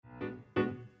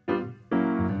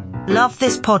Love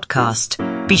this podcast?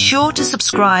 Be sure to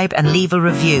subscribe and leave a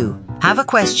review. Have a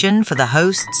question for the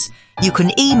hosts? You can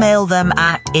email them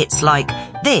at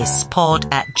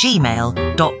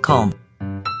it'slikethispod@gmail.com.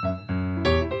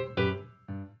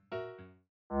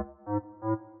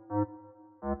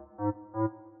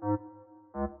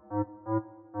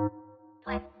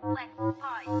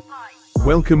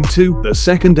 Welcome to the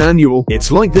second annual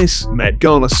It's Like This Met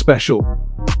Gala special.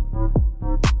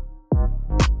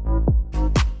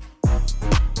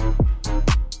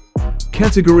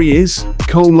 Category is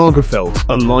Karl Lagerfeld,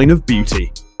 A Line of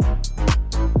Beauty.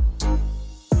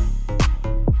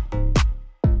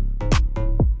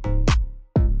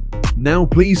 Now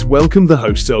please welcome the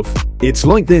hosts of It's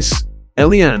Like This,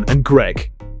 Eliane and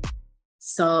Greg.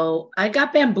 So I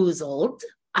got bamboozled.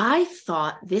 I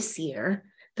thought this year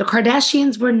the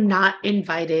Kardashians were not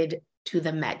invited to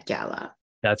the Met Gala.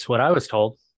 That's what I was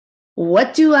told.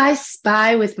 What do I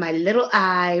spy with my little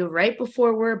eye right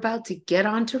before we're about to get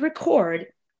on to record?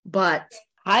 But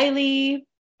Kylie,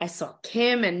 I saw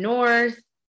Kim and North,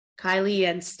 Kylie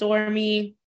and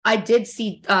Stormy. I did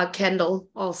see Kendall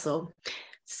also.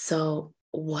 So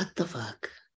what the fuck?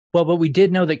 Well, but we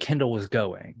did know that Kendall was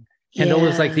going. Kendall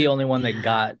was like the only one that Yeah.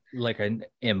 got like an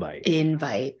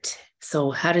invite.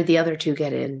 So how did the other two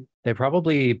get in? They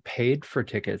probably paid for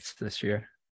tickets this year.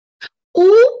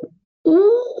 Ooh,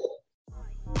 ooh.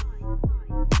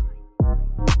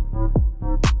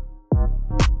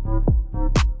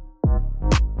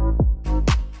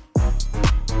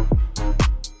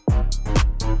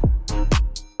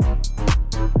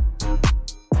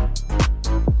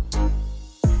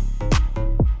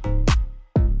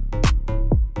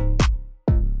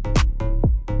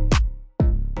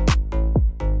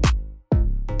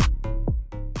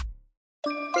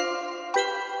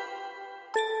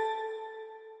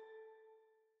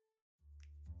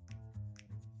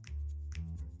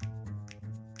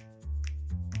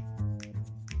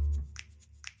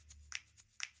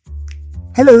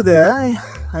 Hello there.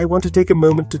 I want to take a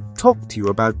moment to talk to you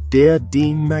about Dear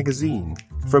Dean magazine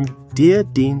from Dear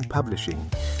Dean Publishing,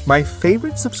 my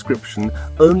favorite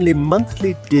subscription-only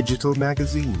monthly digital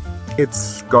magazine.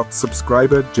 It's got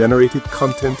subscriber-generated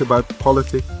content about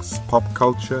politics, pop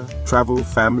culture, travel,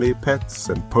 family, pets,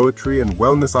 and poetry and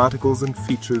wellness articles and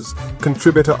features,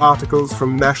 contributor articles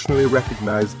from nationally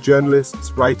recognized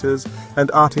journalists, writers, and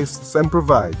artists, and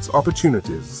provides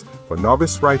opportunities for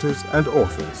novice writers and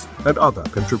authors and other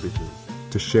contributors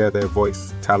to share their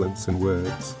voice, talents, and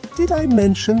words. Did I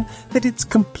mention that it's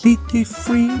completely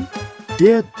free?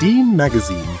 Dear Dean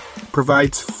magazine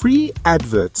provides free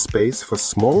advert space for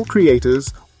small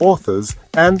creators, authors,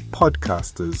 and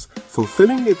podcasters,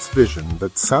 fulfilling its vision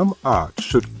that some art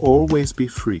should always be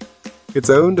free. It's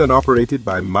owned and operated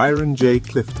by Myron J.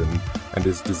 Clifton and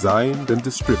is designed and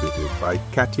distributed by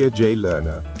Katya J.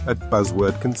 Lerner at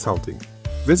Buzzword Consulting.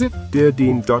 Visit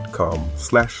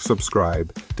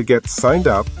deardean.com/subscribe to get signed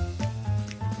up.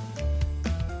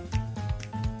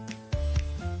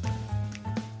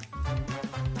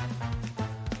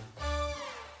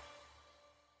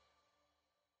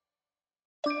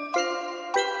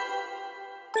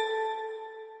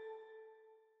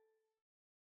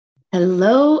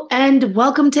 Hello and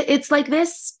welcome to It's Like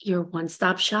This, your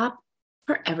one-stop shop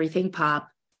for everything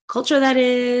pop culture, that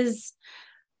is.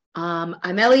 I'm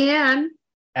Eliane.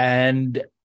 And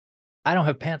I don't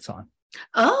have pants on.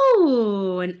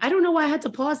 Oh, and I don't know why I had to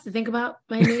pause to think about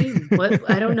my name.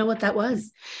 I don't know what that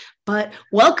was. But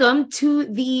welcome to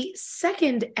the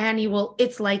second annual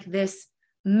It's Like This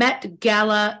Met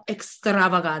Gala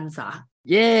extravaganza.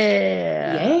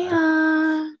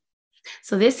 Yeah.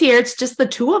 So this year, it's just the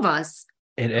two of us.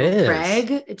 It is.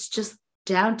 Greg, it's just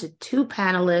down to two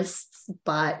panelists,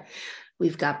 but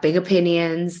we've got big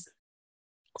opinions.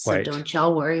 Quite. So don't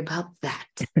y'all worry about that.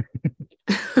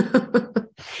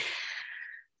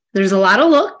 There's a lot of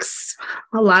looks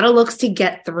to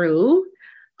get through.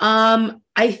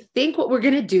 I think what we're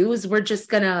going to do is we're just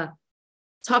going to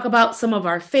talk about some of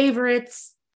our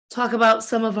favorites, talk about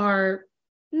some of our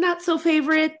not so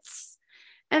favorites,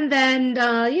 and then,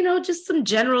 just some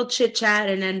general chit chat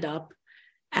and end up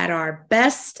at our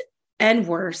best and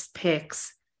worst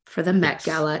picks for the Met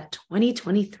Gala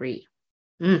 2023.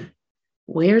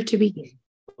 Where to begin?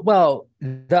 Well,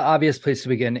 the obvious place to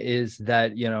begin is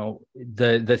that,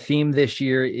 the theme this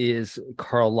year is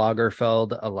Karl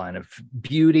Lagerfeld, A Line of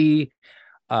Beauty.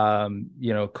 Karl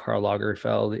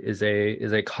Lagerfeld is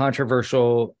a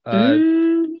controversial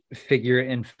figure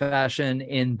in fashion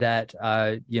in that,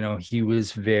 he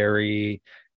was very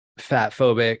fat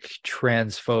phobic,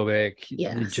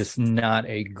 transphobic, just not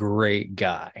a great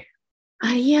guy.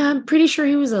 I'm pretty sure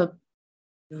he was a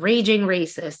raging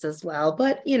racist as well,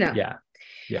 but Yeah.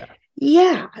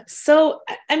 Yeah. So,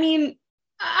 I mean,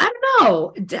 I don't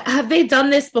know. Have they done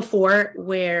this before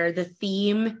where the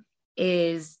theme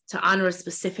is to honor a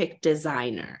specific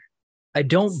designer? I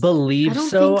don't believe I don't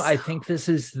so. think so. I think this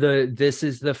is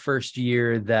the first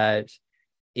year that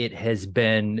it has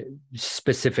been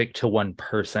specific to one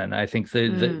person. I think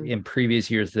the in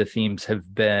previous years the themes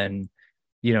have been,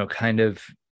 kind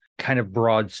of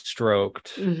broad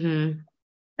stroked. I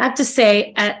have to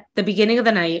say, at the beginning of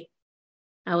the night,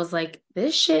 I was like,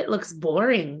 this shit looks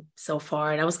boring so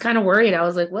far. And I was kind of worried. I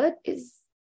was like, are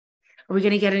we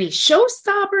going to get any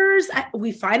showstoppers?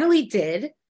 We finally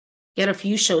did get a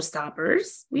few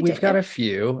showstoppers. We've got a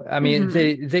few. I mean,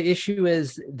 the issue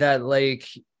is that, like,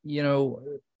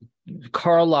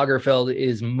 Karl Lagerfeld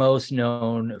is most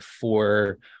known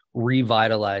for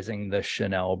revitalizing the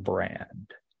Chanel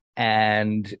brand.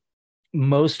 And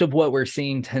most of what we're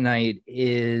seeing tonight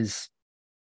is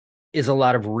a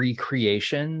lot of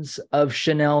recreations of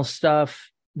Chanel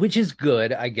stuff, which is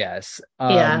good, I guess.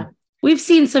 Yeah. We've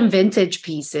seen some vintage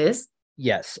pieces.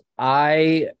 Yes.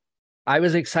 I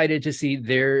was excited to see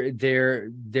there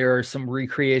are some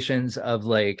recreations of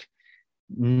like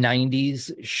 90s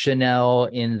Chanel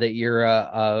in the era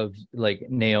of like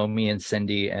Naomi and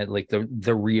Cindy and like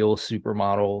the real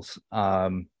supermodels.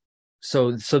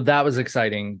 So that was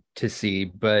exciting to see,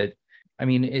 but I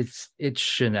mean, it's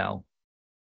Chanel.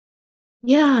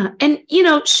 Yeah. And,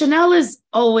 Chanel is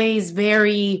always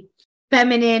very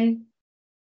feminine,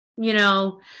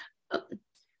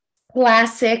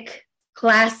 classic,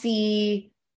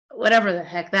 classy, whatever the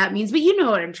heck that means. But you know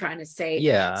what I'm trying to say.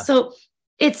 Yeah. So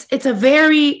it's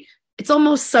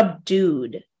almost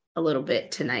subdued a little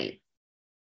bit tonight,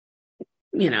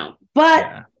 but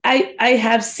yeah. I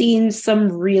have seen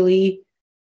some really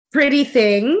pretty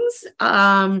things,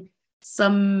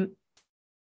 some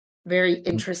very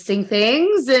interesting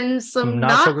things and some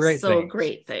not so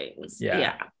great things.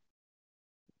 Yeah.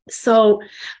 So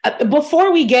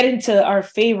before we get into our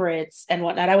favorites and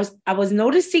whatnot, I was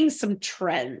noticing some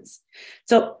trends.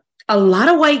 So a lot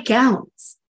of white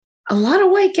gowns. And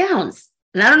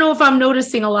I don't know if I'm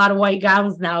noticing a lot of white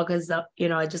gowns now because,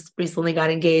 I just recently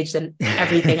got engaged and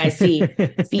everything I see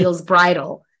feels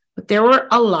bridal. But there were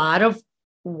a lot of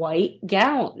white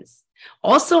gowns.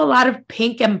 Also a lot of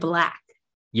pink and black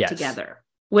together,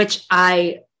 which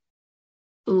I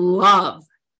love.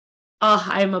 Oh,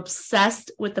 I'm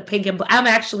obsessed with the pink and black. I'm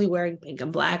actually wearing pink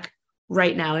and black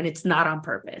right now, and it's not on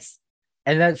purpose.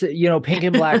 And that's, pink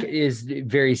and black is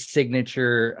very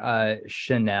signature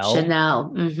Chanel.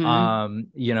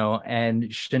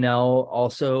 And Chanel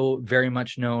also very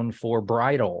much known for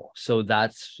bridal. So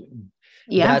that's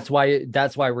why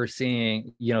we're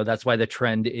seeing, that's why the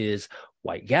trend is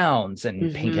white gowns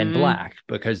and pink and black,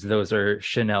 because those are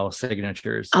Chanel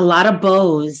signatures. A lot of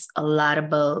bows.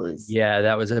 Yeah,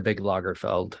 that was a big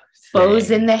Lagerfeld thing.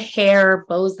 Bows in the hair,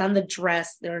 bows on the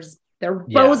dress. There are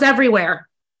bows everywhere.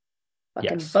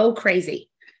 Fucking bow crazy.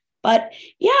 But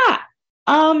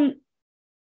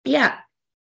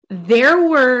there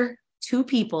were two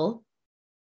people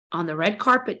on the red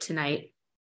carpet tonight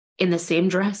in the same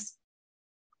dress.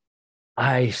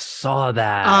 I saw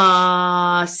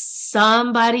that.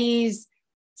 Somebody's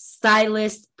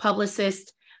stylist,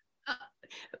 publicist,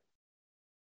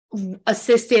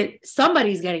 assistant,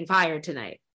 somebody's getting fired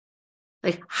tonight.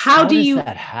 Like, how does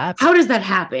that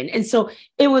happen? And so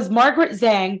it was Margaret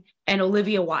Zhang and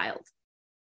Olivia Wilde.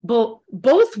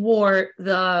 Both wore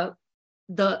the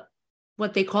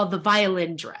what they call the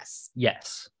violin dress.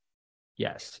 Yes.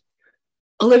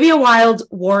 Olivia Wilde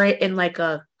wore it in like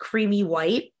a creamy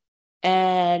white,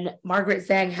 and Margaret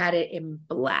Zhang had it in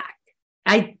black.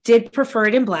 I did prefer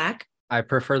it in black. I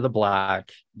prefer the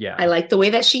black. Yeah. I like the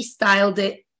way that she styled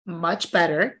it much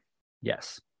better.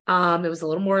 Yes. It was a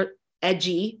little more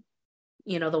edgy,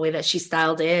 the way that she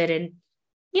styled it. And,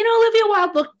 Olivia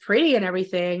Wilde looked pretty and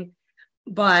everything.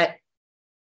 But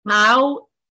how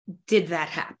did that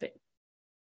happen?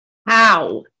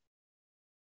 How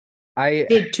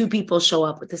did two people show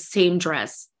up with the same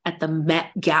dress at the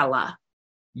Met Gala?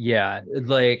 Yeah,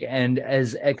 like, and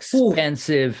as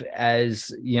expensive as,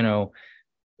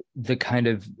 the kind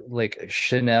of like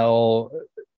Chanel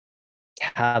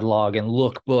catalog and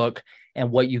lookbook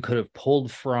and what you could have pulled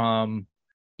from,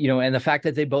 and the fact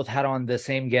that they both had on the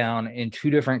same gown in two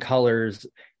different colors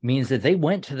means that they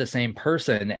went to the same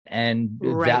person, and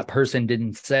that person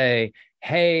didn't say,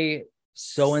 hey,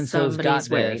 so-and-so's got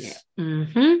this.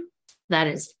 That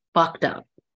is fucked up.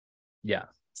 Yeah.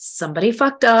 Somebody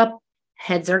fucked up.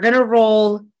 Heads are going to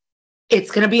roll.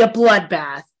 It's going to be a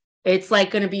bloodbath. It's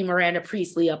like going to be Miranda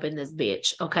Priestley up in this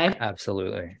bitch. Okay.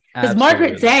 Absolutely. Because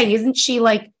Margaret Zhang, isn't she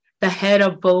like the head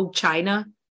of Vogue China?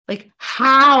 Like,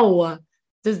 how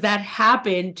does that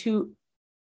happen to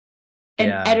an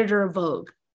editor of Vogue?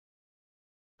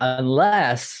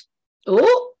 Unless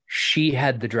Oh, she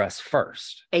had the dress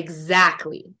first.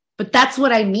 Exactly. But that's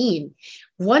what I mean.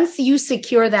 Once you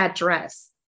secure that dress,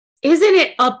 isn't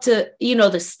it up to,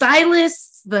 the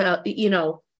stylists,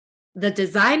 the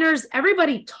designers,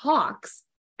 everybody talks.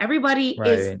 Everybody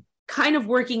is kind of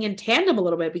working in tandem a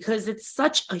little bit because it's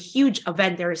such a huge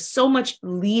event. There is so much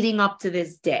leading up to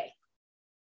this day.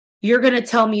 You're going to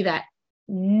tell me that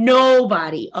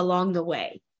nobody along the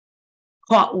way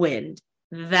caught wind.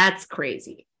 That's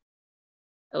crazy.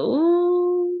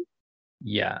 Oh.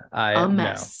 Yeah. A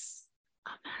mess.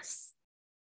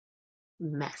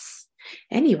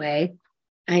 Anyway,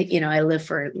 I live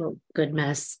for a little good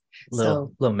mess.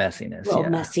 Little messiness. Little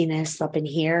messiness up in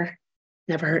here.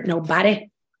 Never hurt nobody.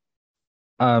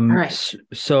 All right.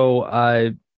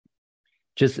 So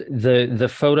just the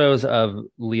photos of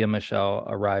Lea Michele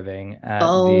arriving at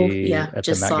the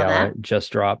Met Gala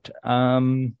just dropped.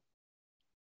 I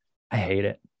hate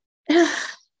it.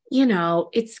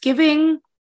 It's giving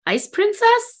Ice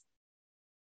Princess.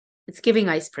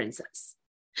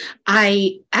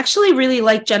 I actually really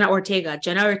like Jenna Ortega.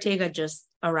 Jenna Ortega just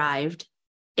arrived.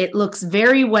 It looks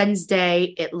very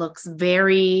Wednesday. It looks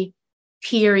very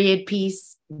period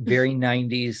piece. Very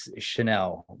 90s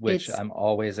Chanel, which I'm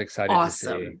always excited to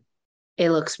see. It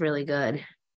looks really good.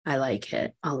 I like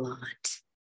it a lot.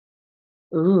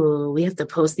 Ooh, we have to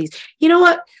post these. You know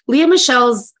what? Lea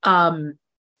Michele's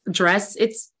dress,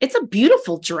 it's a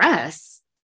beautiful dress.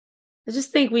 I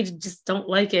just think we just don't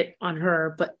like it on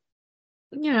her, but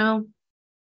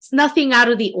it's nothing out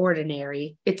of the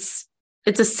ordinary. It's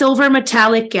a silver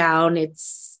metallic gown.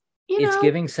 It's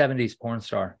giving 70s porn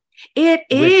star. It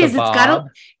is.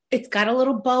 It's got a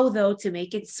little bow though to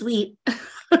make it sweet.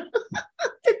 The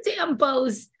damn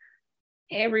bows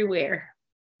everywhere.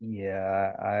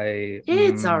 Yeah,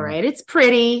 it's all right. It's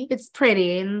pretty. And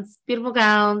it's beautiful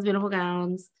gowns.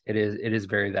 It is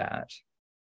very that.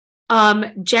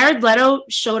 Jared Leto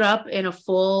showed up in a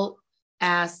full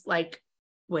ass,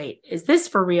 wait, is this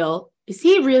for real? Is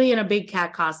he really in a big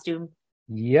cat costume?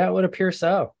 Yeah, it would appear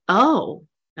so. Oh,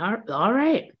 all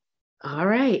right.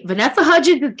 Vanessa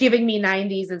Hudgens is giving me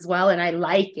 90s as well, and I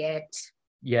like it.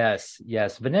 Yes.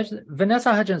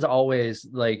 Vanessa Hudgens always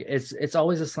it's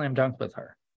always a slam dunk with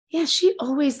her. Yeah, she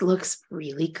always looks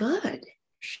really good.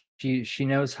 She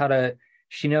knows how to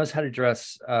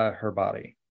dress her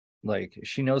body. Like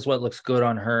she knows what looks good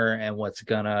on her and what's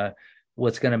gonna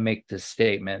make the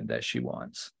statement that she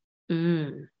wants.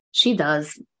 She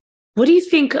does. What do you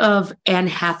think of Anne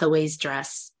Hathaway's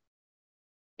dress?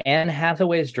 Anne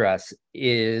Hathaway's dress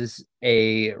is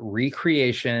a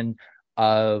recreation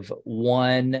of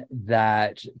one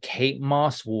that Kate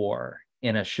Moss wore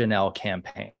in a Chanel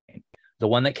campaign. The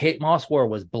one that Kate Moss wore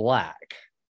was black.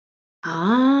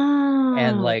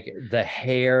 And the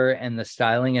hair and the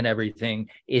styling and everything,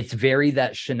 it's very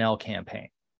that Chanel campaign.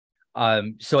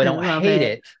 So I don't hate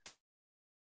it.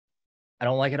 I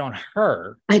don't like it on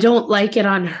her. I don't like it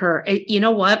on her. You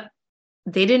know what?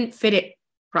 They didn't fit it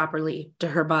properly to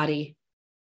her body.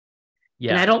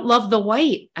 Yeah. And I don't love the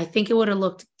white. I think it would have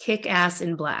looked kick-ass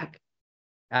in black.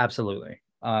 Absolutely.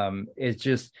 It's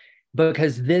just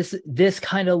because this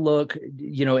kind of look,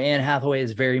 Anne Hathaway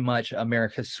is very much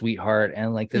America's sweetheart,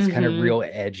 and this kind of real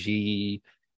edgy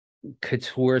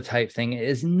couture type thing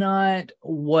is not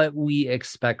what we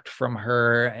expect from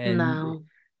her. And no.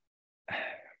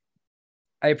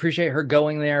 I appreciate her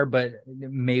going there, but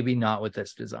maybe not with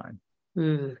this design.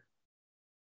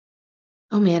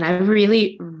 Oh man, I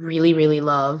really, really, really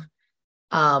love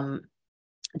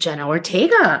Jenna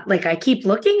Ortega. I keep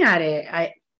looking at it.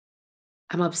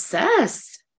 I'm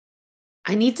obsessed.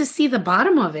 I need to see the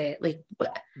bottom of it.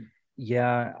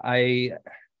 Yeah,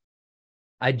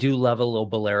 I do love a little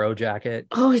bolero jacket.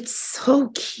 Oh, it's so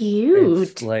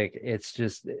cute. It's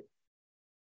just,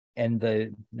 and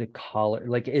the collar,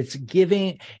 it's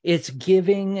giving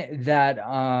that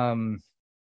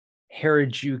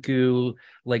Harajuku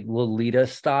Lolita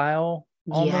style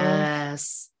almost.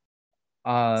 Yes.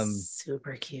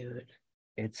 Super cute.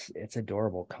 It's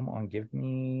adorable. Come on, give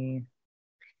me.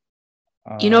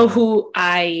 Who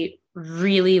I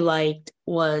really liked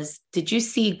was, did you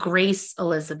see Grace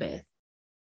Elizabeth?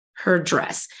 Her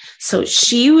dress. So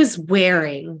she was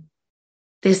wearing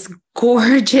this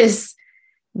gorgeous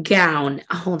gown.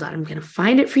 Hold on, I'm gonna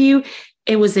find it for you.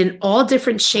 It was in all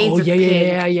different shades of pink.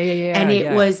 Yeah. And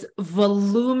it was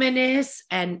voluminous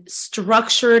and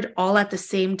structured all at the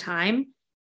same time.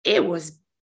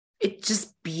 It's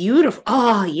just beautiful.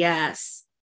 Oh, yes.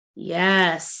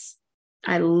 Yes.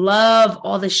 I love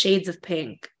all the shades of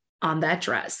pink on that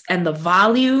dress and the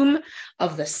volume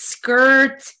of the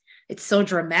skirt. It's so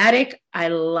dramatic. I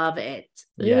love it.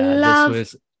 Yeah,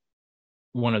 this was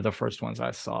one of the first ones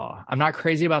I saw. I'm not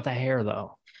crazy about the hair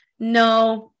though.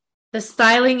 No, the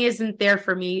styling isn't there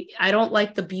for me. I don't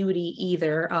like the beauty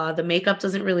either. The makeup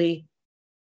doesn't really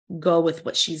go with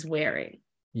what she's wearing.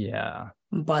 Yeah.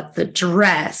 But the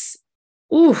dress,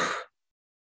 ooh,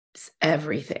 it's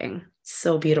everything.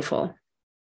 So beautiful.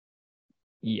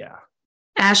 Yeah.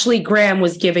 Ashley Graham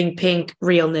was giving pink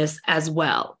realness as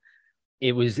well.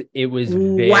 It was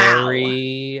Wow.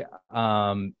 very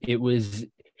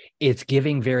it's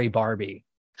giving very Barbie.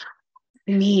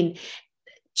 I mean,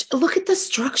 look at the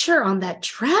structure on that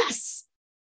dress.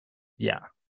 Yeah.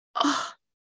 Oh,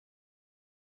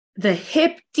 the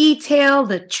hip detail,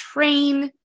 the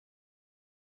train,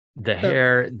 The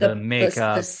hair, the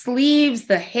makeup. the sleeves,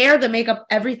 the hair, the makeup,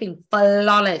 everything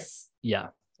flawless. Yeah.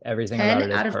 Everything 10 about it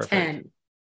is out of perfect. 10.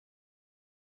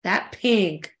 That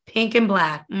pink and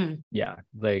black. Yeah.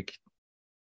 Like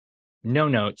no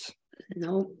notes.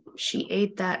 No, she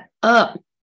ate that up.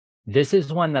 This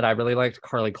is one that I really liked,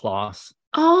 Carly Kloss.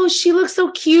 Oh, she looks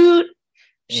so cute.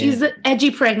 She's In- an edgy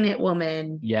pregnant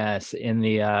woman. Yes, in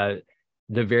the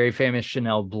very famous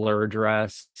Chanel Blur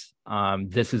dress.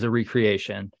 This is a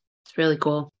recreation. It's really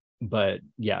cool. But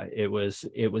yeah, it was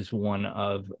one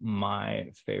of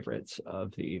my favorites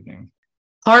of the evening.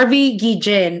 Harvey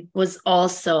Guillen was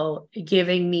also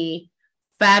giving me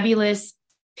fabulous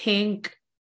pink,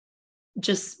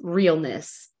 just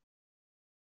realness.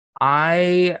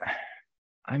 I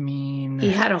mean,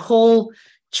 He had a whole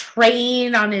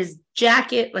train on his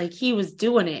jacket. Like he was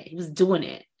doing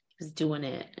it.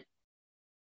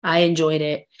 I enjoyed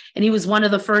it. And he was one of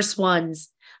the first ones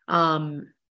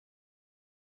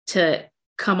to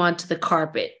come onto the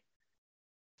carpet.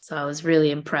 So I was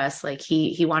really impressed. Like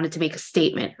he wanted to make a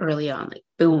statement early on, like,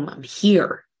 boom, I'm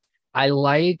here. I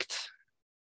liked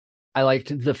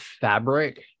the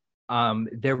fabric.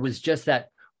 There was just that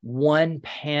one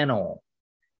panel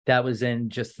that was in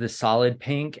just the solid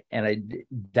pink, and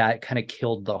that kind of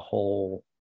killed the whole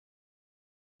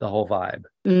vibe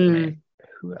for me.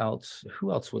 Who else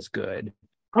was good?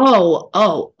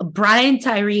 Oh, Brian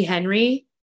Tyree Henry.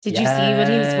 Did you see what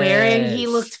he was wearing? He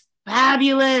looked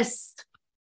fabulous.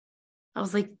 I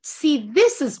was like, see,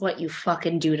 this is what you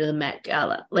fucking do to the Met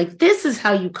Gala. Like, this is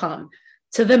how you come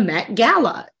to the Met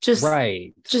Gala.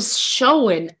 Just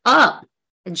showing up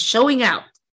and showing out.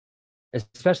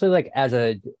 Especially like as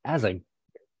a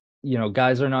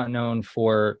guys are not known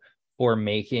for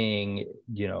making,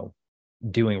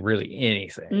 doing really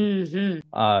anything.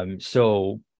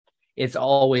 So it's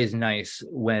always nice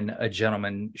when a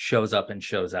gentleman shows up and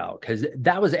shows out, because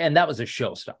that was a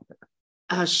showstopper.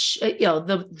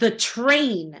 The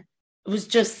train was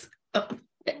just,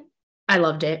 I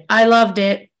loved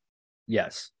it.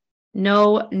 Yes.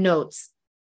 No notes.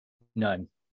 None.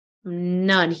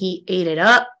 He ate it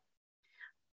up.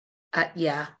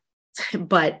 Yeah.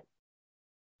 But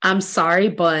I'm sorry,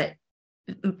 but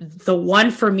the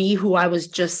one for me who I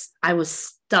was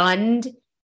stunned.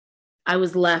 I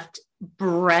was left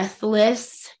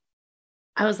breathless.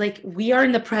 I was like, we are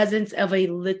in the presence of a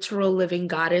literal living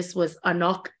goddess, was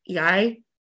Anok Yai.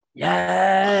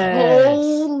 Yes.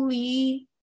 Holy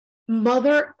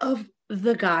mother of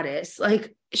the goddess.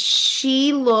 Like,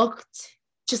 she looked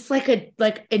just like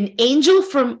an angel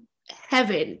from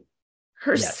heaven.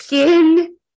 Her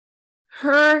skin,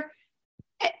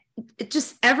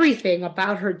 just everything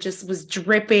about her just was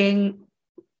dripping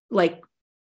like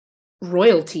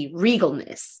royalty,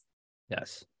 regalness.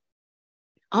 Yes.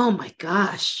 Oh my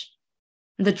gosh.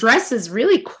 The dress is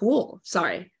really cool.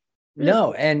 Sorry.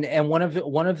 No, and one of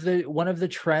the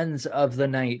trends of the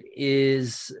night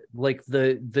is like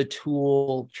the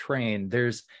tulle train.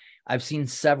 I've seen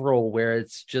several where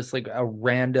it's just like a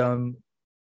random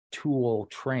tulle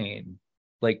train,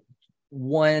 like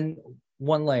one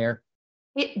layer.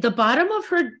 The bottom of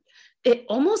her, it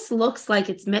almost looks like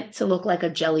it's meant to look like a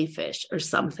jellyfish or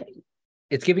something.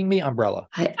 It's giving me umbrella.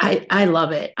 I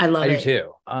love it. I do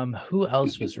too. Who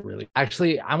else was really?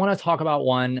 Actually, I want to talk about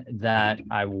one that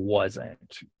I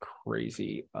wasn't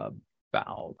crazy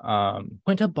about.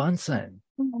 Quinta Bunsen.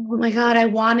 Oh my God, I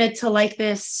wanted to like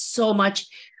this so much.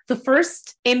 The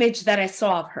first image that I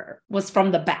saw of her was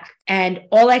from the back, and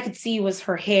all I could see was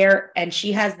her hair, and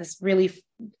she has this really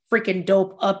freaking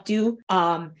dope updo.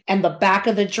 And the back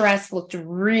of the dress looked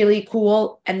really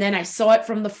cool. And then I saw it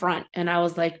from the front, and I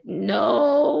was like,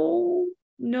 no.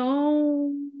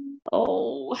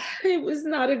 Oh, it was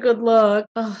not a good look.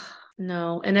 Oh,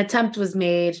 no, an attempt was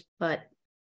made, but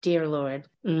dear Lord.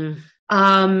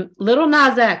 Little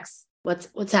Nas X,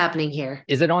 what's happening here?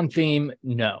 Is it on theme?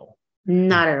 No.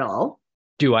 Not at all.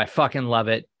 Do I fucking love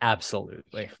it?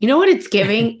 Absolutely. You know what it's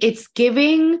giving? It's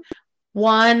giving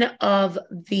one of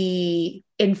the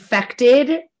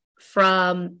infected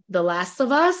from The Last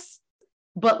of Us,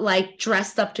 but like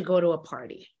dressed up to go to a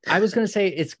party. I was going to say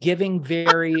it's giving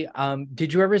very,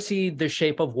 did you ever see The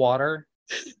Shape of Water?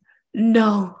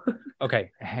 No.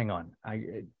 Okay, hang on.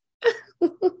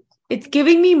 It's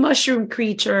giving me mushroom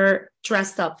creature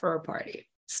dressed up for a party.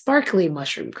 Sparkly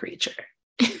mushroom creature.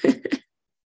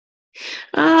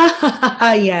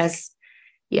 Yes.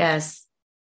 Yes.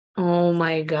 Oh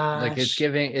my gosh. Like it's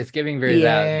giving very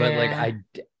that, but like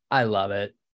I love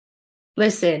it.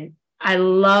 Listen, I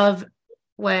love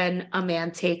when a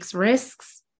man takes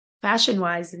risks fashion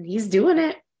wise, and he's doing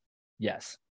it.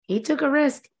 Yes. He took a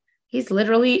risk. He's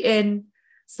literally in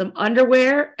some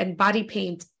underwear and body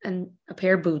paint and a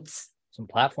pair of boots. Some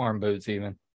platform boots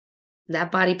even.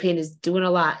 That body paint is doing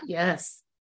a lot. Yes.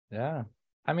 Yeah.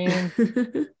 I mean,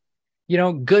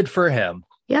 good for him.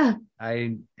 Yeah.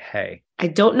 I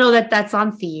don't know that that's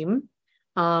on theme,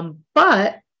 but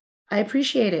I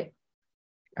appreciate it.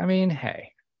 I mean,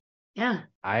 hey. Yeah.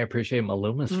 I appreciate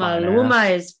Maluma's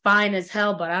Maluma is fine as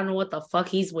hell, but I don't know what the fuck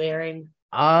he's wearing.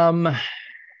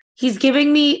 He's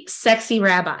giving me sexy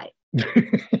rabbi.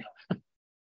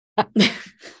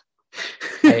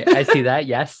 I see that.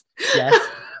 Yes. Yes.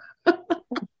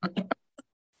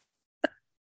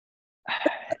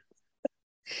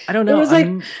 I don't know. I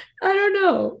don't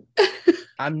know.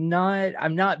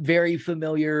 I'm not very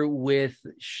familiar with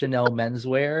Chanel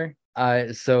menswear.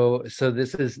 So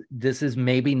this is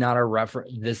maybe not a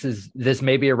reference. This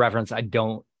may be a reference I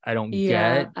don't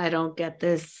get. I don't get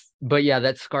this. But yeah,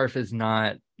 that scarf is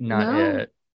not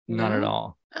it. Not at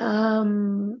all.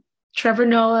 Trevor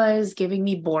Noah is giving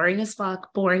me boring as fuck.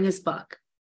 I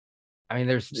mean,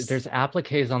 there's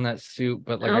appliques on that suit,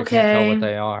 but like I can't tell what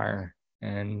they are.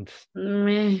 And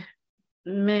meh.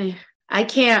 I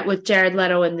can't with Jared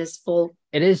Leto in this full.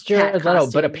 It is Jared Leto,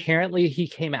 but apparently he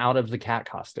came out of the cat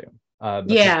costume.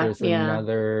 There's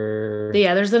another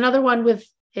one with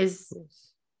his.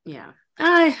 Yeah,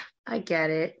 I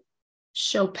get it.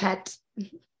 Show pet.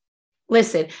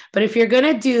 Listen, but if you're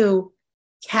gonna do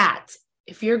cat,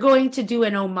 if you're going to do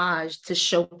an homage to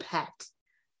Show Pet,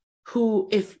 who,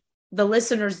 if the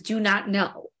listeners do not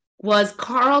know, was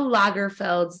Karl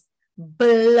Lagerfeld's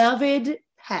beloved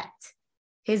pet,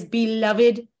 his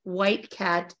beloved white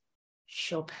cat,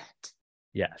 Show Pet.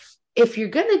 Yes. If you're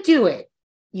gonna do it,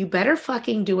 you better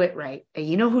fucking do it right. And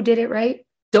you know who did it right?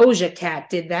 Doja Cat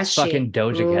did that fucking shit.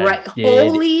 Doja Cat. Right.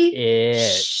 Holy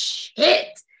shit.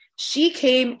 She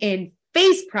came in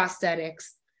face prosthetics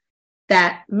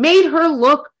that made her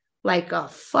look like a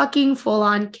fucking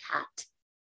full-on cat.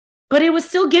 But it was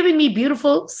still giving me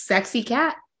beautiful, sexy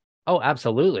cat. Oh,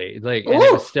 absolutely. Like, and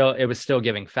it was still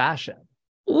giving fashion.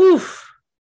 Oof.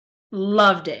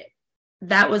 Loved it.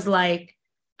 That was like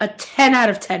a 10 out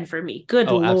of 10 for me.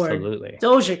 Good Lord. Absolutely.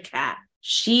 Doja Cat.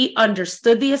 She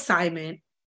understood the assignment.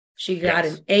 She got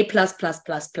an A++++.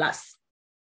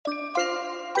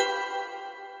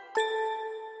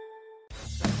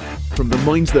 From the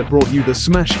minds that brought you the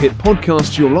smash hit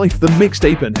podcast Your Life the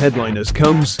Mixtape and headliners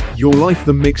comes Your Life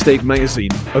the Mixtape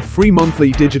magazine, a free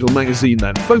monthly digital magazine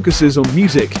that focuses on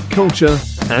music, culture,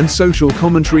 and social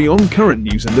commentary on current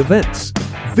news and events.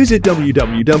 Visit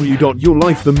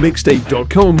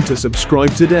www.yourlifethemixtape.com to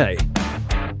subscribe today.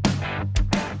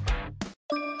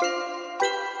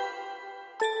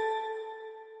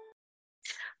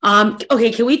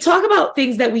 Okay, can we talk about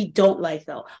things that we don't like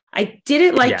though? I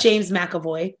didn't like James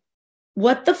McAvoy.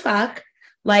 What the fuck?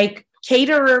 Like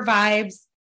caterer vibes.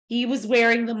 He was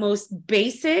wearing the most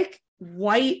basic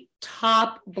white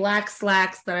top, black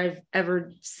slacks that I've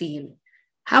ever seen.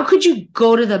 How could you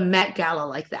go to the Met Gala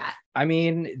like that? I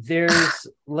mean, there's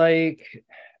like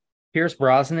Pierce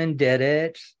Brosnan did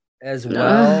it as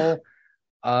well.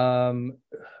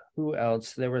 Who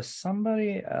else? There was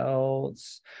somebody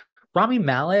else. Rami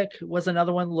Malek was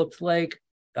another one. Looked like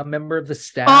a member of the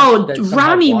staff. Oh,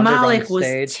 Rami Malek was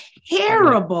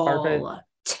terrible.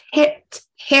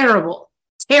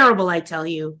 Terrible, I tell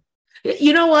you.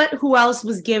 You know what? Who else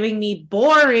was giving me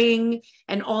boring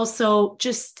and also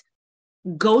just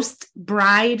ghost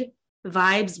bride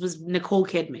vibes was Nicole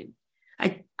Kidman.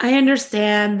 I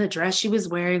understand the dress she was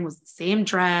wearing was the same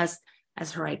dress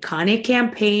as her iconic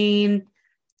campaign,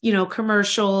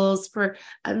 commercials for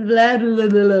blah, blah,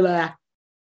 blah, blah.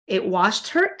 It washed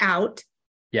her out.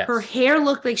 Yes. Her hair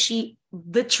looked like she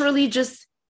literally just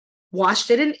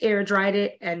washed it and air dried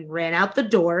it and ran out the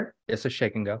door. It's a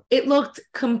shake and go. It looked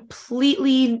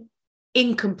completely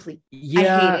incomplete.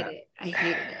 Yeah. I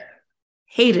hated it.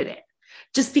 Hated it.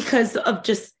 Just because of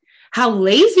just how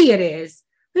lazy it is.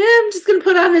 I'm just gonna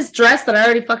put on this dress that I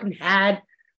already fucking had.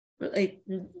 Like,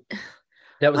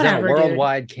 that was whatever, in a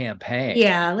worldwide campaign.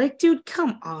 Yeah, like, dude,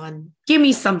 come on. Give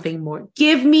me something more.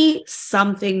 Give me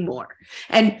something more.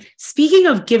 And speaking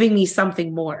of giving me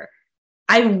something more,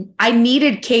 I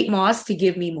needed Kate Moss to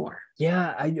give me more.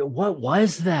 Yeah, what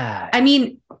was that? I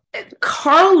mean,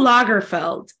 Karl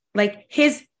Lagerfeld, like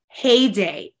his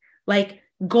heyday, like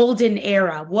golden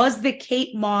era, was the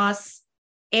Kate Moss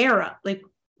era. Like,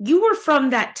 you were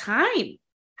from that time.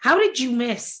 How did you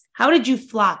miss? How did you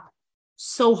flop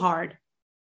so hard?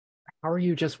 How are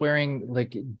you just wearing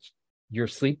like your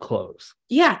sleep clothes?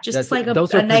 Yeah, just like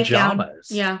those are a nightgown. pajamas.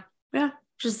 Yeah,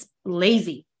 just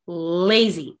lazy.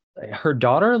 Her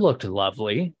daughter looked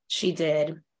lovely. She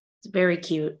did. It's very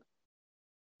cute.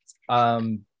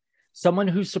 Someone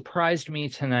who surprised me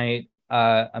tonight,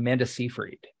 Amanda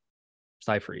Seyfried.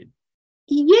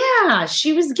 Yeah,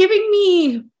 she was giving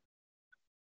me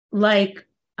like,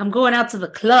 I'm going out to the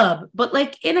club, but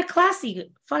like in a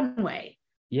classy, fun way.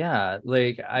 Yeah,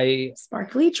 like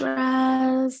sparkly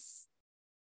dress.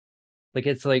 Like,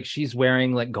 it's like she's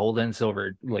wearing like gold and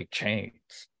silver like chains,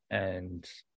 and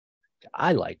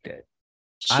I liked it.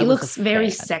 She looks very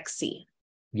sexy.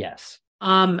 Yes.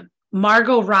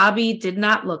 Margot Robbie did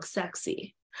not look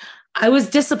sexy. I was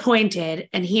disappointed,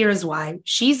 and here's why.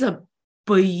 She's a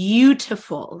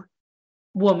beautiful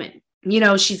woman. You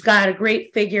know, she's got a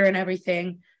great figure and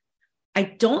everything. I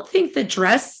don't think the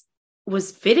dress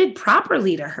was fitted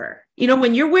properly to her. You know,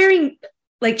 when you're wearing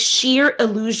like sheer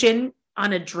illusion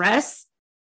on a dress,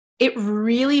 it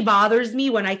really bothers me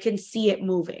when I can see it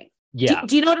moving. Yeah.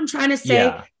 Do you know what I'm trying to say?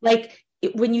 Yeah. Like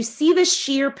when you see the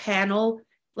sheer panel,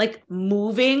 like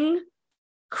moving,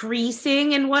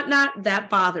 creasing and whatnot, that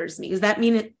bothers me. Does that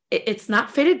mean it's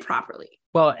not fitted properly?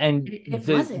 Well, and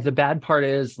it the bad part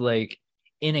is, like,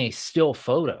 in a still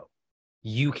photo,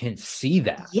 you can see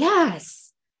that.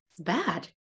 Yes, it's bad.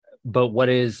 But what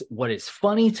is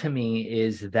funny to me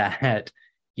is that,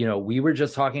 you know, we were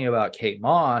just talking about Kate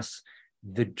Moss.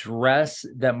 The dress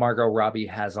that Margot Robbie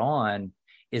has on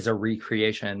is a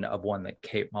recreation of one that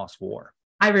Kate Moss wore.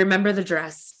 I remember the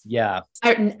dress. Yeah.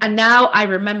 And now I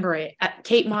remember it.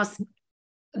 Kate Moss,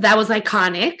 that was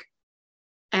iconic.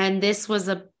 And this was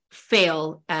a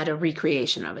fail at a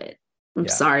recreation of it. I'm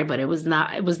sorry, but it was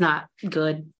not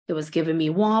good. It was giving me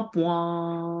womp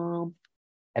womp.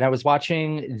 And I was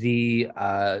watching the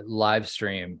live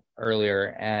stream earlier,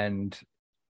 and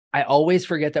I always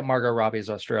forget that Margot Robbie is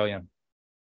Australian.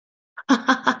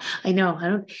 I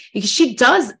know. Because she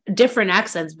does different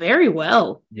accents very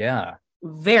well. Yeah.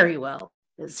 Very well.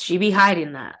 She be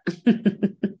hiding that.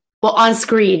 Well, on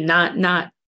screen, not in life.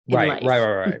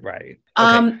 Right.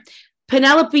 Okay.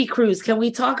 Penelope Cruz. Can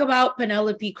we talk about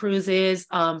Penelope Cruz's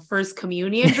first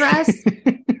communion dress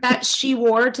that she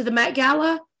wore to the Met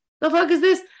Gala? The fuck is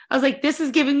this? I was like, this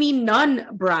is giving me nun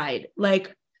bride.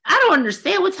 Like, I don't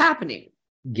understand what's happening.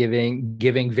 Giving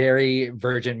very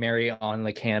Virgin Mary on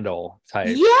the candle type.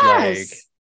 Yes.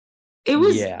 Like,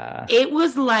 it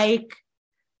was like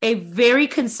a very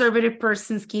conservative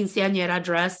person's quinceañera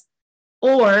dress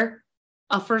or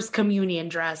a first communion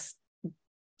dress.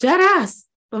 Dead ass.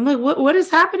 I'm like, what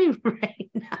is happening right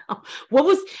now?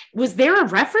 Was there a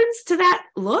reference to that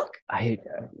look? I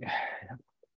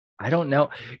don't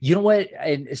know. You know what?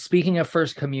 And speaking of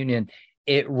first communion,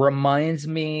 it reminds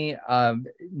me,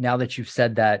 now that you've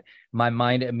said that, my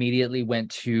mind immediately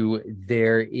went to,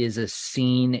 there is a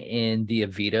scene in the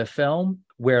Evita film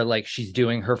where, like, she's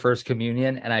doing her first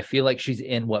communion, and I feel like she's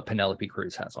in what Penelope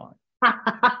Cruz has on.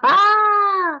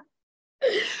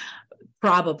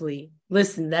 Probably.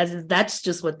 Listen, that's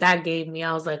just what that gave me.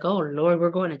 I was like, oh Lord, we're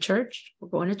going to church. We're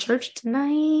going to church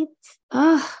tonight.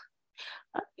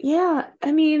 Yeah,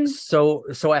 I mean, so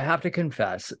I have to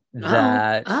confess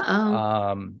that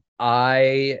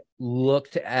I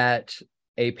looked at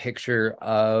a picture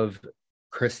of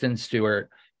Kristen Stewart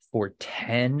for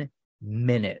 10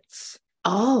 minutes.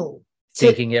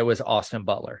 Thinking it was Austin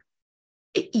Butler.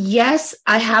 Yes,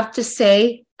 I have to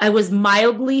say, I was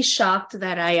mildly shocked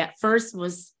that I at first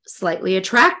was slightly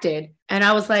attracted. And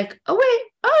I was like, oh wait,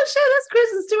 oh shit, that's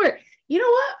Kristen Stewart. You know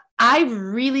what? I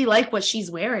really like what she's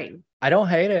wearing. I don't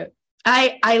hate it.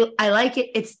 I like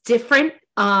it. It's different.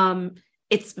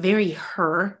 It's very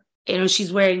her. You know,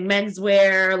 she's wearing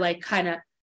menswear, like kind of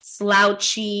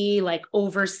slouchy, like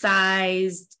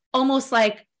oversized, almost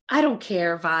like I don't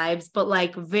care vibes, but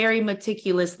like very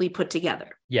meticulously put together.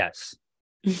 Yes.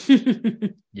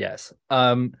 Yes.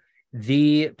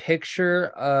 The picture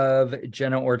of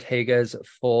Jenna Ortega's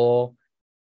full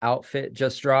outfit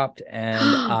just dropped, and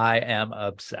I am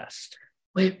obsessed.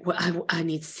 Wait, I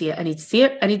need to see it. I need to see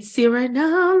it. I need to see it right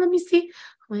now. Let me see.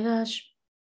 Oh my gosh.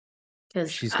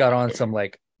 Because She's got on some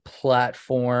like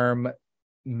platform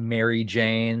Mary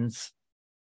Janes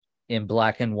in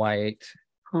black and white.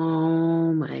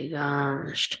 oh my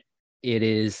gosh. It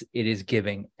is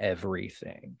giving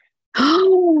everything.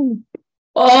 Oh,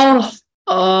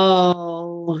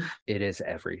 oh, It is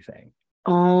everything.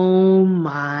 oh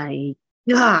my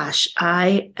gosh.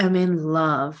 I am in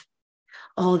love.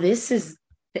 Oh, this is,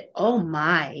 oh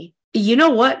my. You know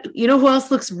what? You know who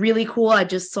else looks really cool? I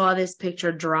just saw this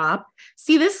picture drop.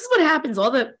 See, this is what happens.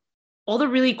 All the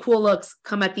really cool looks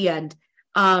come at the end.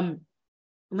 Oh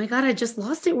my God, I just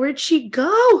lost it. Where'd she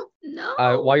go?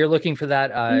 No. While you're looking for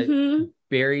that, Mm-hmm.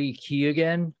 Barry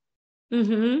Keoghan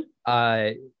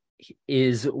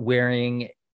is wearing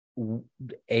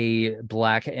a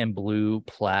black and blue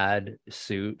plaid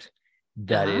suit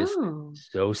that is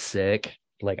so sick.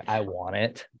 Like, I want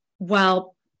it.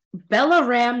 Well, Bella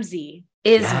Ramsey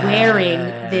is wearing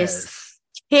this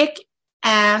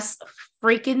kick-ass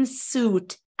freaking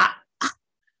suit.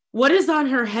 What is on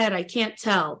her head? I can't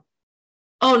tell.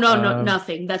 Oh, no,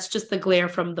 nothing. That's just the glare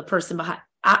from the person behind.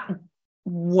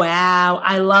 Wow.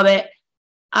 I love it.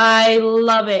 I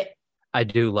love it. I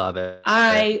do love it.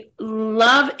 I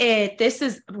love it. This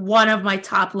is one of my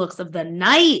top looks of the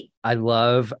night. I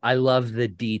love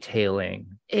the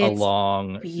detailing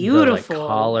along beautiful. the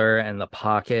collar and the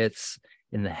pockets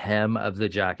in the hem of the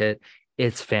jacket.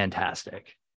 It's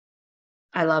fantastic.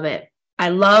 I love it. I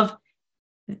love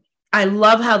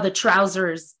how the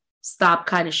trousers stop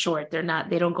kind of short. They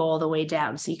don't go all the way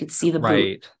down, so you could see the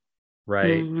boot.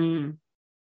 Right. Mm-hmm.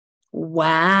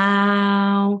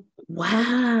 Wow.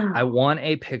 I want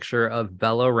a picture of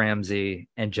Bella Ramsey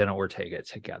and Jenna Ortega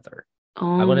together.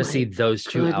 Oh, I want to see those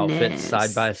two outfits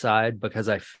side by side, because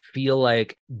I feel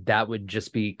like that would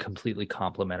just be completely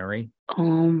complimentary. Oh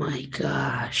my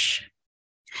gosh.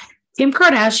 Kim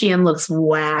Kardashian looks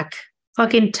whack.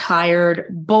 Fucking tired.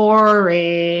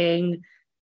 Boring.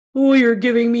 Oh, you're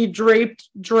giving me draped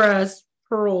dress,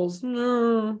 pearls.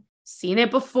 Seen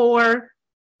it before.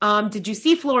 Did you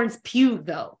see Florence Pugh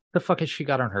though? The fuck has she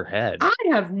got on her head? I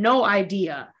have no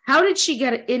idea. How did she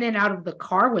get in and out of the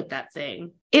car with that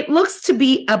thing? It looks to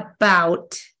be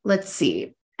about, let's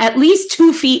see, at least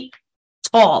 2 feet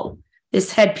tall,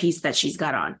 this headpiece that she's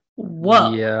got on.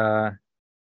 Whoa. Yeah.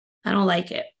 I don't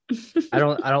like it. I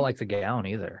don't like the gown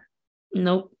either.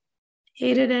 Nope.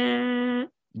 Hated it.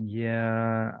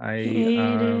 Yeah,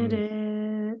 Hated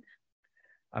it.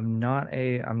 I'm not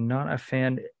a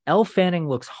fan. Elle Fanning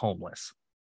looks homeless.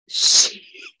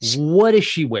 What is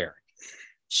she wearing?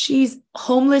 She's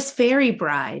homeless fairy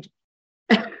bride.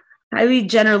 Kylie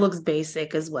Jenner looks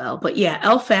basic as well. But yeah,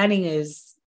 Elle Fanning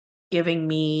is giving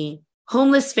me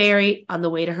homeless fairy on the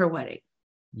way to her wedding.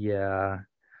 Yeah.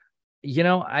 You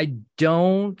know, I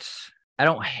don't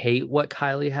hate what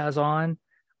Kylie has on.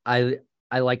 I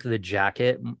like the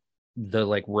jacket, the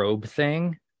like robe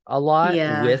thing a lot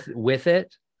with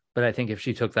it. But I think if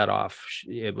she took that off,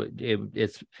 it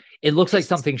looks like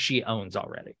something she owns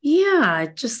already. Yeah,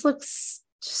 it just looks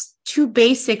just too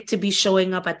basic to be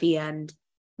showing up at the end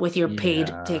with your paid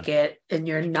ticket and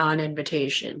your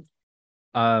non-invitation.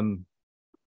 Kim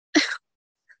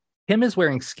is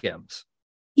wearing Skims.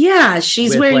 Yeah,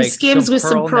 she's wearing like Skims with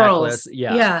some pearls. Necklace.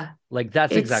 Yeah. Like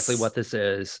that's exactly what this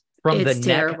is. From the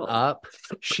neck up,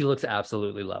 she looks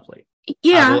absolutely lovely.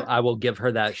 Yeah, I will give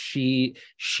her that. She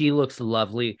looks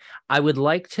lovely. I would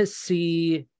like to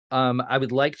see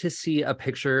a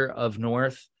picture of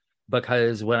North,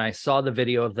 because when I saw the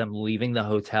video of them leaving the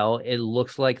hotel, it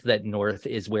looks like that North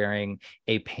is wearing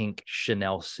a pink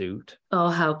Chanel suit. Oh,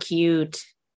 how cute.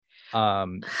 So I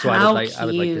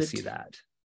would like to see that.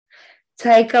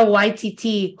 Taika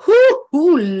Waititi,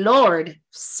 whoo, Lord,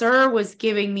 sir was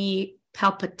giving me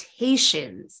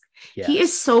palpitations. Yes. He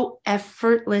is so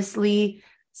effortlessly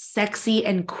sexy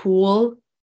and cool.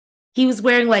 He was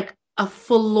wearing like a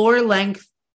floor length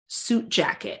suit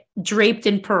jacket draped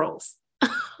in pearls.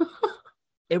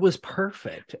 It was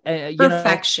perfect.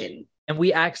 Perfection. And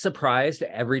we act surprised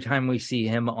every time we see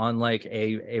him on like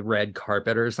a red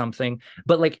carpet or something.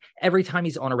 But like every time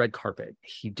he's on a red carpet,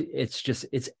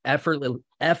 it's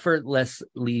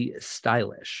effortlessly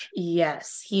stylish.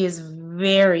 Yes, he is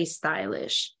very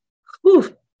stylish.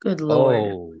 Whew, good Lord.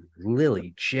 Oh,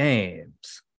 Lily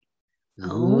James.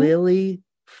 Lily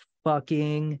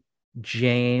fucking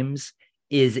James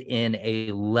is in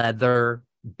a leather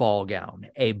ball gown,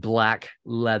 a black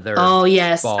leather. Oh,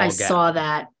 yes. ball I gown. saw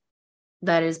that.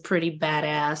 That is pretty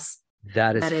badass.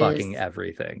 That is That fucking is-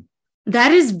 everything.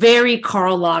 That is very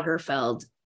Karl Lagerfeld,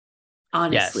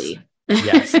 honestly.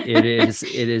 Yes, it is.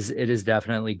 It is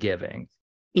definitely giving.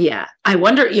 Yeah. I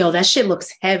wonder, that shit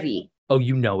looks heavy. Oh,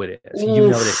 you know it is. Oof. You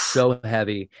know it is so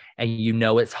heavy, and you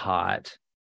know it's hot.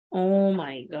 Oh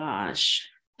my gosh.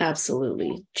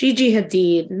 Absolutely. Gigi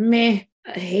Hadid, meh.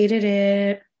 I hated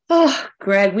it. Oh,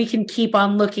 Greg, we can keep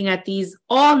on looking at these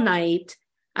all night.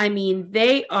 I mean,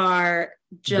 they are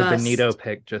just... The Benito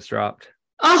pic just dropped.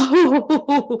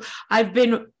 Oh, I've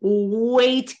been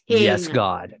waiting. Yes,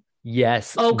 God.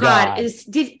 Yes. Oh God.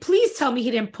 Please tell me he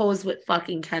didn't pose with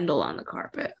fucking Kendall on the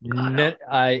carpet. God, no.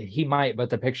 He might, but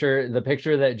the picture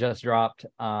that just dropped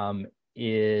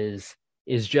is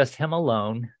just him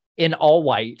alone in all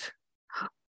white.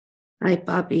 Hi,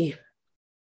 Bobby.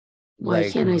 Why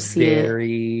Like, can't I see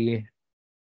it?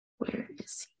 Where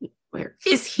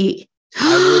is he?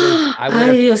 I would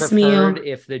have Dios preferred mío.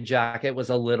 if the jacket was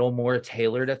a little more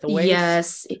tailored at the waist.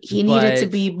 Yes, he needed to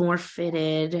be more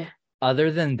fitted. Other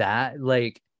than that,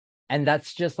 and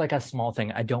that's just like a small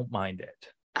thing. I don't mind it.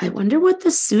 I wonder what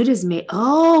the suit is made.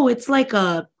 Oh, it's like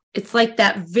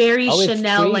that very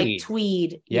Chanel like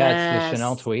tweed. Yeah, yes. It's the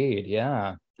Chanel tweed.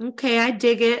 Yeah. Okay, I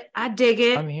dig it.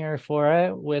 I'm here for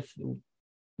it with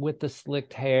the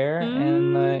slicked hair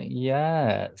and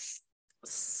yes.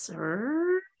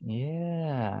 Sir?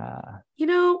 Yeah.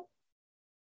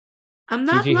 I'm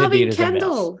not Gigi loving Hadid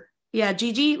Kendall. Yeah,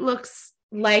 Gigi looks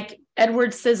like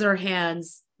Edward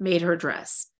Scissorhands made her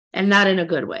dress. And not in a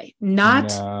good way.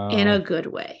 Not in a good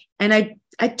way. And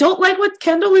I don't like what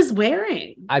Kendall is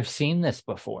wearing. I've seen this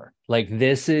before. Like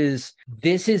this is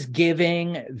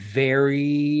giving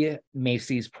very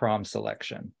Macy's prom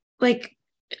selection. Like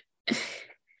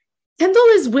Kendall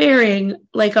is wearing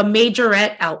like a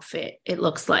majorette outfit, it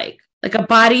looks like a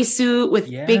bodysuit with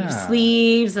big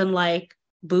sleeves and like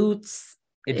boots.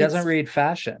 It doesn't read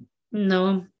fashion.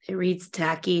 No, it reads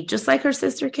tacky, just like her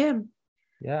sister Kim.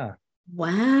 Yeah.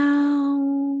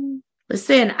 Wow.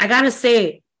 Listen, I gotta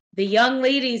say, the young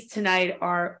ladies tonight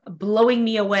are blowing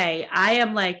me away. I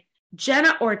am like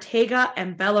Jenna Ortega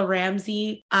and Bella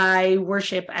Ramsey. I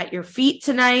worship at your feet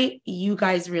tonight. You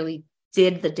guys really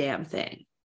did the damn thing.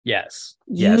 Yes.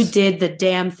 You did the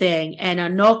damn thing. And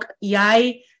Anok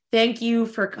Yai, thank you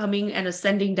for coming and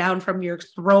ascending down from your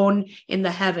throne in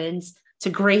the heavens to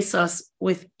grace us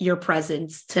with your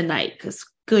presence tonight. Because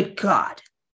good God.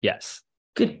 Yes.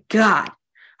 Good God.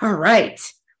 All right.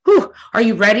 Whew. Are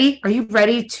you ready? Are you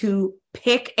ready to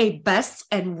pick a best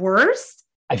and worst?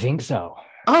 I think so.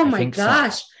 Oh my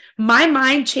gosh. My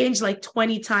mind changed like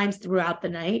 20 times throughout the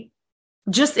night.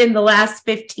 Just in the last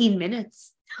 15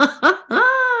 minutes.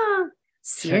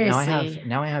 Seriously. So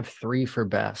now I have 3 for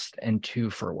best and 2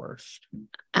 for worst.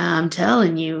 I'm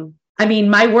telling you. I mean,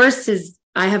 my worst is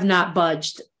I have not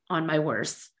budged on my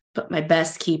worst, but my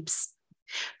best keeps.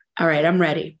 All right, I'm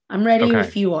ready. I'm ready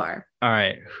if you are. All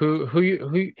right. Who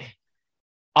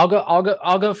I'll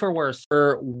go for worst.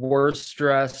 For worst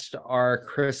dressed are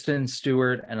Kristen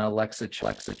Stewart and Alexa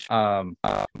Chung. And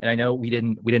I know we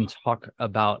didn't talk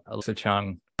about Alexa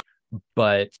Chung,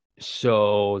 but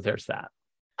so there's that.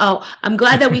 Oh, I'm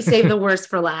glad that we saved the worst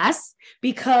for last,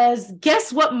 because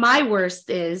guess what my worst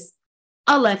is?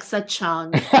 Alexa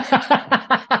Chung.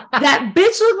 That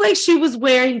bitch looked like she was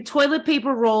wearing toilet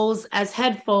paper rolls as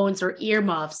headphones or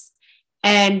earmuffs.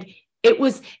 And it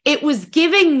was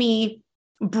giving me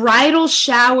bridal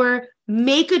shower,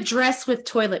 make a dress with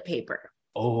toilet paper.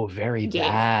 Oh, very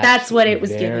bad. That's what it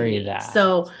was giving me. That.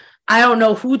 So I don't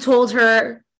know who told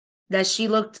her that she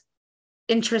looked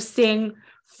interesting,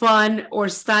 fun, or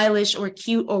stylish, or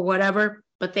cute, or whatever,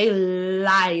 but they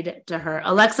lied to her.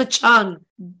 Alexa Chung,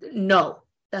 no.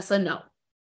 That's a no.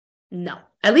 No.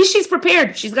 At least she's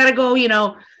prepared. She's got to go,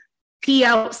 pee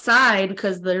outside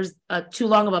because there's too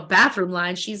long of a bathroom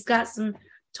line. She's got some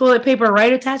toilet paper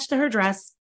right attached to her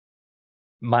dress.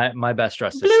 My best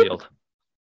dress is bloop. sealed.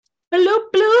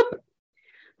 Bloop, bloop.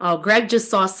 Oh, Greg just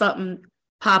saw something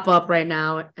pop up right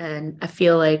now, and I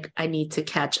feel like I need to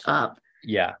catch up.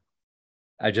 Yeah.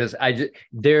 I just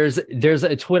there's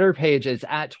a Twitter page. It's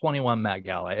at 21 Met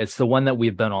Gala. It's the one that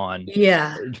we've been on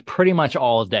pretty much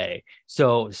all day.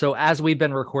 So as we've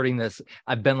been recording this,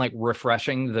 I've been like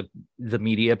refreshing the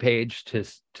media page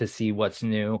to see what's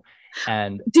new.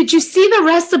 And did you see the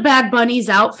rest of Bad Bunny's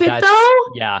outfit though?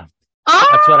 Yeah. Oh,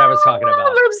 that's what I was talking about.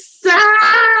 I'm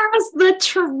obsessed. The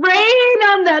train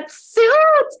on that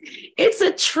suit. It's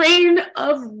a train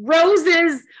of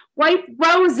roses. White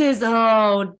roses.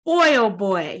 Oh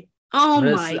boy. Oh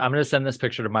I'm gonna send this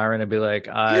picture to Myron and be like,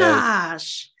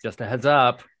 gosh. just a heads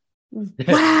up. Wow. This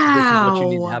is what you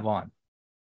need to have on.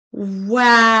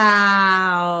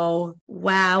 Wow.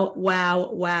 Wow. Wow.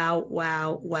 Wow.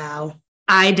 Wow. Wow.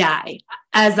 I die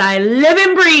as I live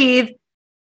and breathe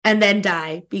and then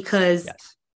die because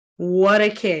what a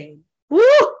king. Woo!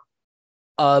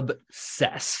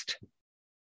 Obsessed.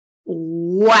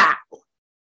 Wow.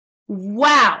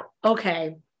 Wow.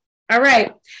 Okay. All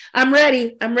right. I'm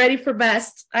ready. I'm ready for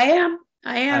best. I am.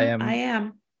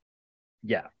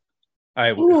 Yeah. All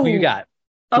right. Who you got?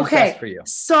 Who's best for you?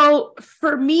 So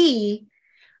for me,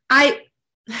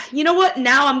 you know what?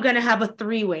 Now I'm going to have a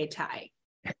 3-way tie.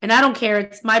 And I don't care.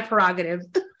 It's my prerogative.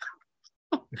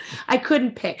 I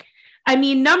couldn't pick. I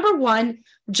mean, number one,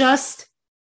 just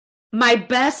my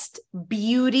best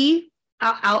beauty,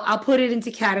 I'll put it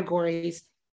into categories,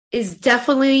 is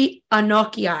definitely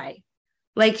Anoki.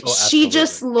 Like, she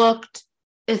just looked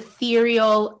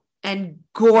ethereal and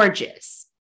gorgeous.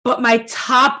 But my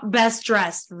top best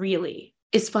dressed really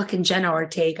is fucking Jenna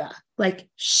Ortega. Like,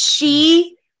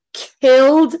 she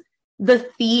killed the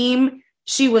theme.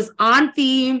 She was on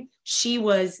theme. She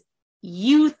was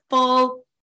youthful.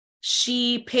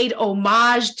 She paid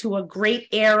homage to a great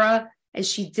era, and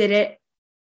she did it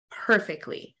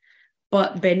perfectly.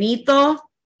 But Benito,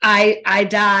 I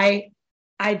die.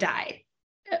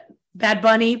 Bad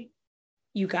Bunny,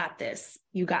 you got this.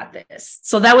 You got this.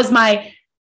 So that was my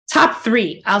top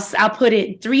 3. I'll put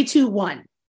it 3, 2, 1.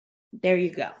 There you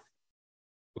go.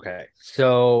 Okay.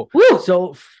 So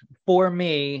for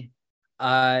me,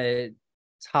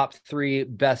 top 3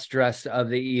 best dressed of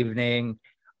the evening.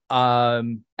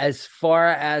 As far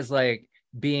as like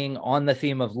being on the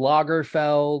theme of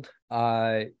Lagerfeld,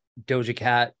 Doja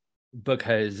Cat,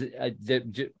 because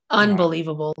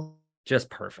unbelievable.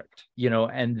 Just perfect,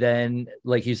 and then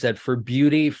like you said, for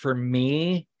beauty, for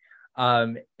me,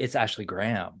 it's Ashley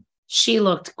Graham. She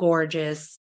looked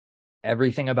gorgeous.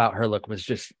 Everything about her look was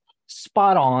just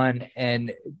spot on.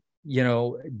 And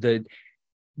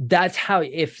that's how,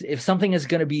 if something is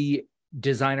going to be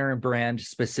designer and brand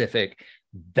specific,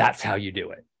 that's how you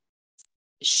do it.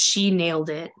 She nailed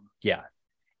it. Yeah,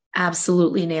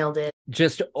 absolutely nailed it.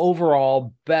 Just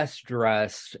overall best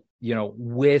dressed,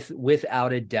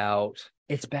 without a doubt,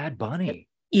 it's Bad Bunny.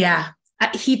 Yeah,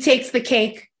 he takes the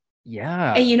cake.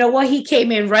 Yeah. And you know what? He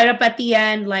came in right up at the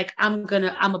end, like, I'm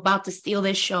about to steal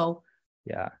this show.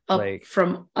 Yeah. Up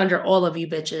from under all of you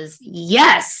bitches.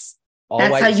 Yes. All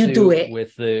that's how you do it.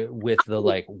 With the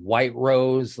like white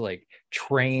rose, like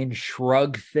train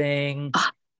shrug thing.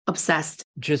 Obsessed.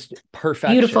 Just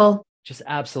perfection. Beautiful. Just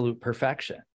absolute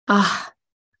perfection. I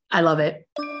love it.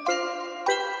 I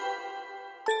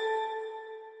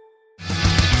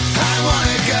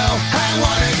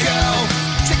wanna go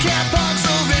to Camp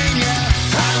Pennsylvania.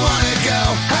 I wanna go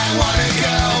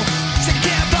to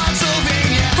Camp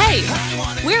Pennsylvania. Hey,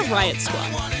 we're Riot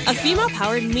Squad, a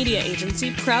female-powered media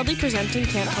agency proudly presenting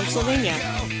Camp Pennsylvania,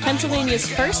 Pennsylvania's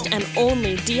first and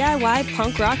only DIY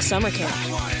punk rock summer camp.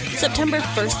 September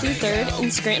 1st through 3rd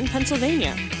in Scranton,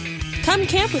 Pennsylvania. Come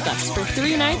camp with us for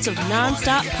 3 nights of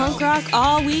non-stop punk rock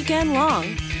all weekend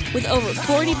long, with over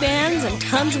 40 bands and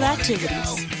tons of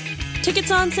activities.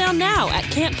 Tickets on sale now at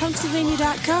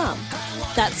camppennsylvania.com.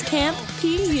 That's camp,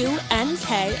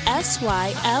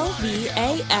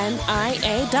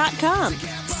 PUNKSYLVANIA.com.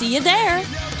 See you there. No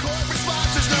corporate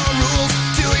sponsors, no rules.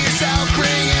 Do it yourself,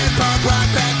 bringing punk rock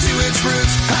back to its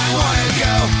roots. I wanna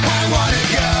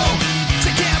go to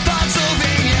Camp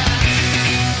Pennsylvania.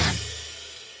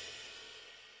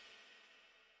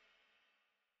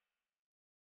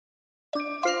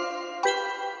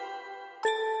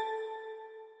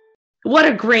 What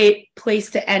a great place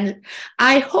to end.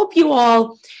 I hope you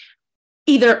all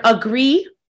either agree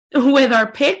with our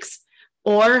picks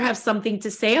or have something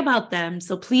to say about them.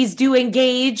 So please do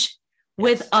engage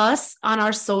with us on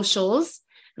our socials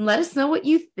and let us know what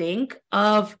you think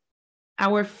of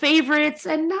our favorites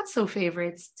and not so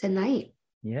favorites tonight.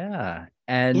 Yeah.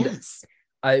 And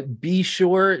be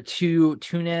sure to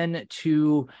tune in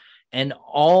to an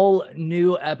all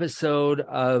new episode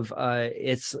of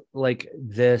It's Like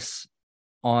This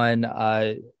on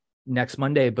next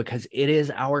Monday, because it is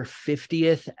our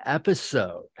 50th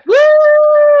episode. Woo!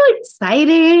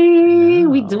 Exciting.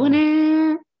 We doing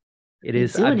it. It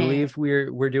is, I believe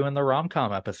we're doing the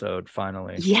rom-com episode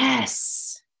finally.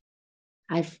 Yes.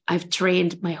 I've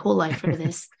trained my whole life for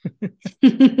this.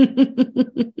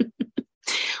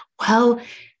 Well,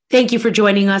 thank you for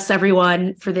joining us,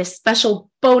 everyone, for this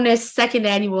special bonus 2nd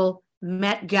annual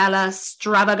Met Gala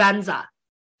extravaganza.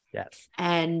 Yes.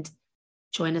 And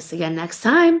join us again next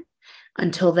time.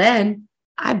 Until then,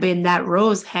 I've been that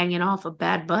rose hanging off a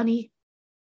Bad Bunny.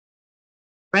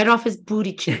 Right off his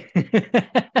booty cheek.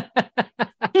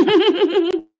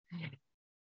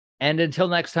 And until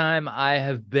next time, I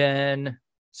have been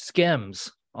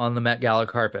Skims on the Met Gala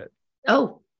carpet.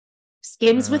 Oh,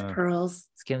 Skims with pearls.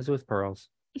 Skims with pearls.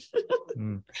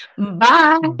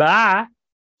 Bye. Bye.